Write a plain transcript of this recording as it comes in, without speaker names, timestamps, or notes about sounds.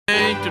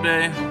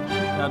today.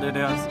 क्या date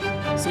है आज?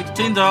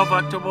 16th of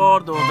October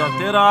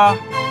 2013.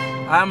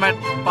 I am at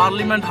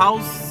Parliament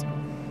House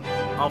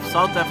of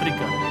South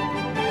Africa.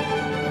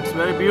 It's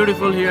very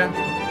beautiful here.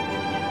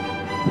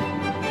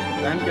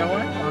 Time क्या हुआ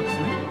है?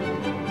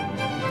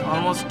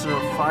 Almost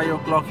 5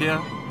 o'clock here,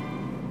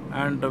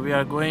 and we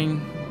are going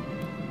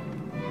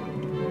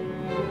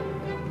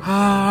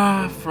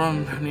from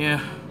near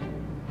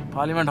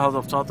Parliament House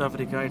of South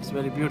Africa. It's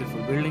very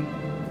beautiful building.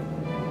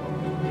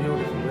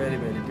 Beautiful, very,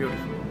 very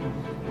beautiful.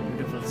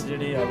 Beautiful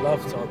city. I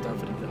love South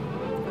Africa.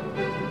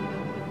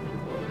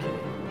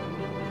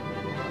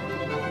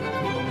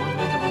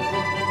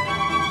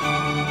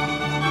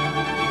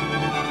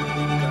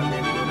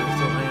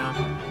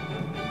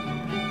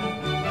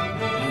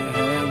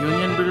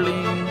 Union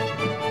building.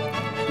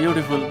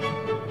 Beautiful.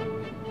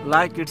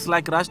 It's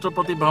like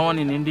Rashtrapati Bhavan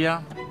in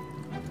India.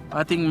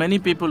 I think many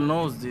people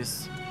knows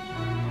this.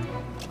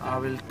 I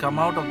will come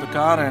out of the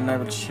car and I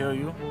will show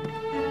you.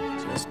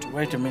 Just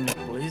wait a minute,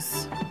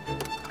 please.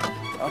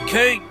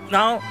 Okay,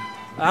 now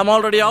I'm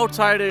already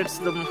outside. It's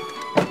the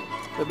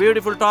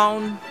beautiful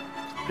town,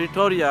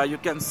 Pretoria. You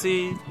can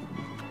see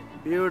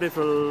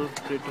beautiful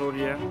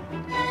Pretoria.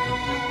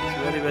 It's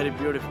very, very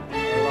beautiful. I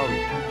love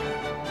it.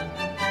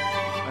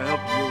 I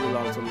hope you will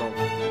also love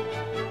it.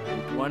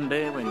 One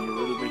day when you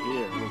will be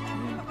here with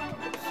me.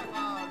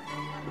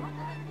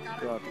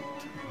 Got it.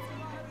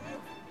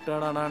 Da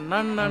na na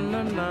na na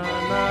na na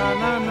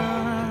na na.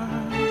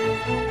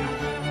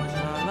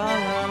 La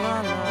la la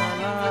la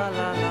la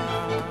la la.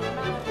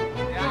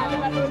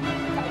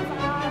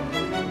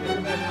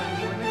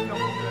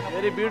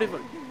 Very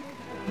beautiful.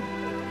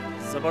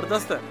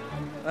 जबरदस्त है,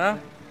 हाँ?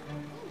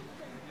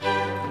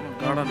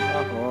 Garden,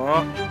 ओह,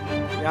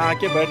 यहाँ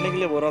आके बैठने के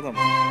लिए बोल रहा था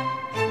मैं,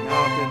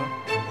 यहाँ आते ना,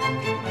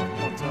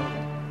 अच्छा।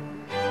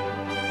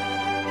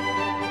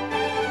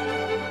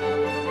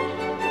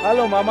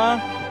 Hello, Mama.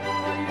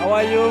 How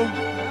are you?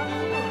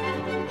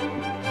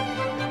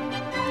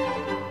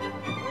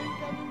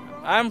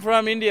 I'm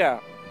from India.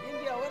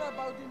 India, where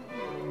about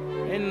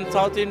in In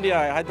South India,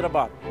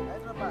 Hyderabad.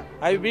 Hyderabad?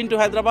 Have you been to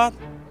Hyderabad?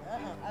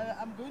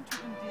 I'm going to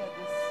India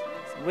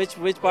this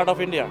Which part of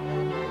India?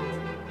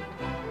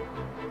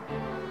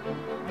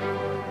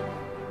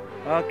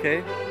 Okay.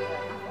 I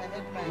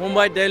had my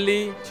Mumbai,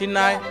 Delhi,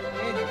 Chennai.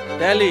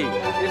 Delhi.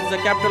 It's the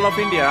capital of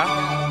India.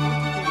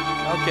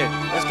 Okay.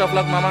 Best of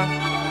luck, Mama.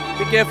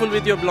 Be careful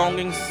with your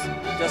belongings.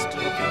 Just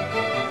okay.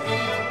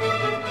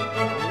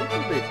 A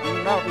little bit,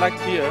 not like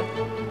here,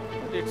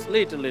 but it's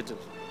little.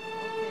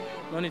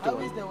 No need to How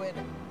worry. is the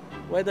weather?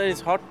 Weather is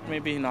hot,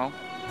 maybe now. It's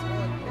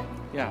hot,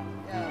 Yeah.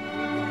 yeah.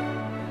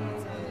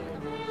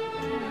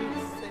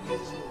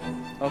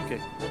 Okay.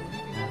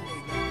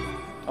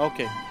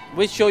 Okay.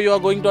 Which show you are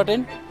going to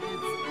attend? I'm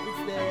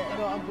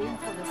going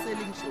for the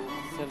selling show.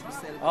 To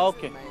sell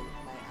Okay. my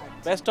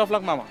art. Best of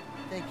luck, Mama.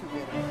 Thank you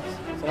very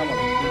much. Salam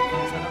alaikum.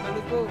 Assalamu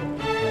alaikum.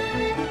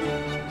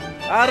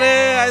 अरे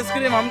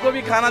ice cream हमको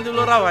भी खाना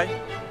दिलो रहा भाई,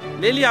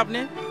 ले लिया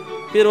आपने?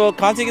 फिर वो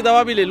खांसी की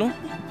दवा भी ले लूं?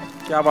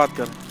 क्या बात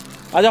कर,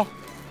 आ जाओ।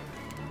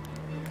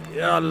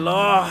 या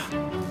अल्लाह,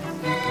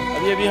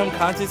 अभी हम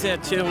खांसी से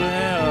अच्छे हुए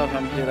हैं और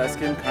हम फिर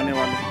आइसक्रीम खाने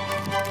वाले हैं।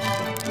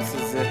 This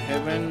is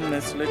heaven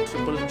Nestle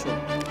triple चो।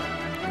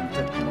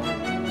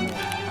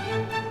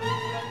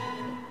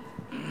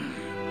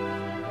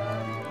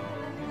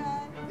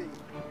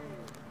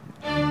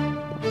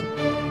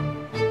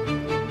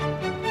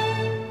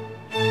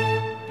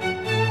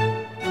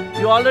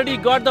 You already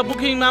got the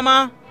booking,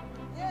 Mama?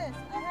 Yes,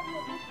 I have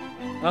the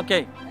booking. Okay,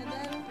 And then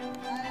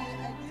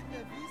I did the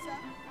visa.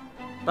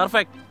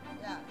 perfect.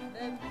 Yeah,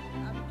 then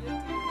I'm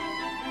getting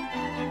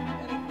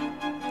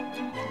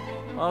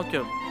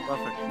Okay,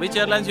 perfect. Which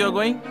airlines you are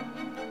going?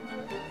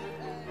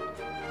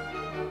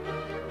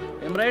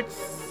 Emirates?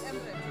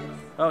 Emirates.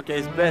 Okay,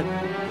 it's best.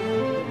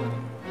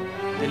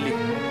 Delhi.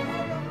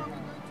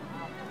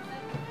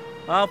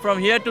 From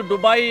here to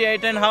Dubai,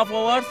 8.5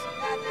 hours.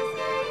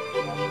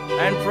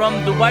 And from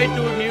Dubai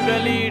to New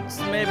Delhi, it's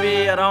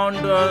maybe around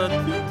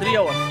 3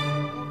 hours.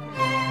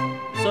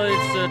 So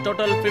it's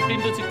total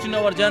 15 to 16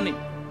 hour journey.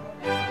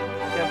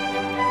 Okay.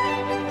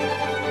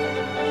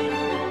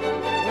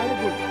 Very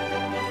good.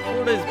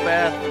 Food is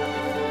bad.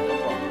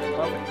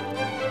 Perfect.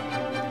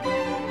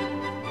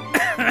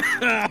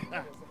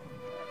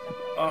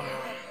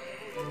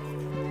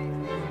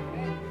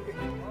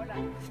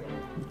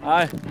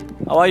 Hi,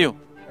 how are you?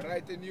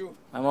 Right, and you?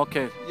 I'm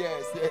okay.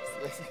 Yes.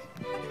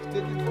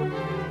 Take it from me.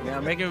 Yeah,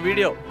 I'm making a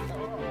video.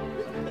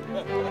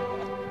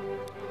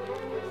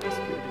 It's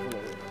beautiful.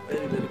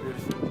 Very, very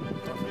beautiful.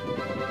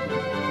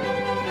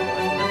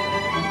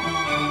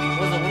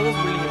 वो जबरदस्त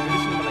building है,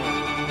 British ने बनाई है।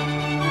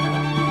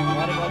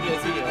 हमारे पास भी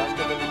ऐसी ही है,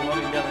 राष्ट्रपति भवन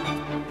इंडिया में।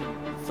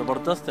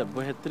 जबरदस्त है,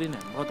 बेहतरीन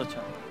है, बहुत अच्छा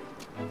है।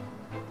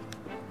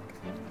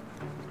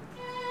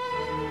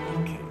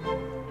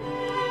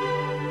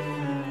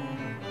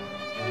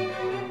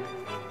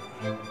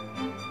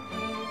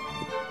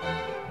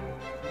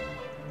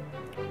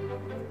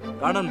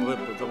 गार्डन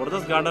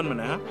जबरदस्त गार्डन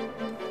में है,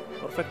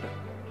 परफेक्ट है।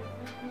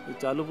 ये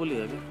चालू पुल ही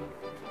है क्या?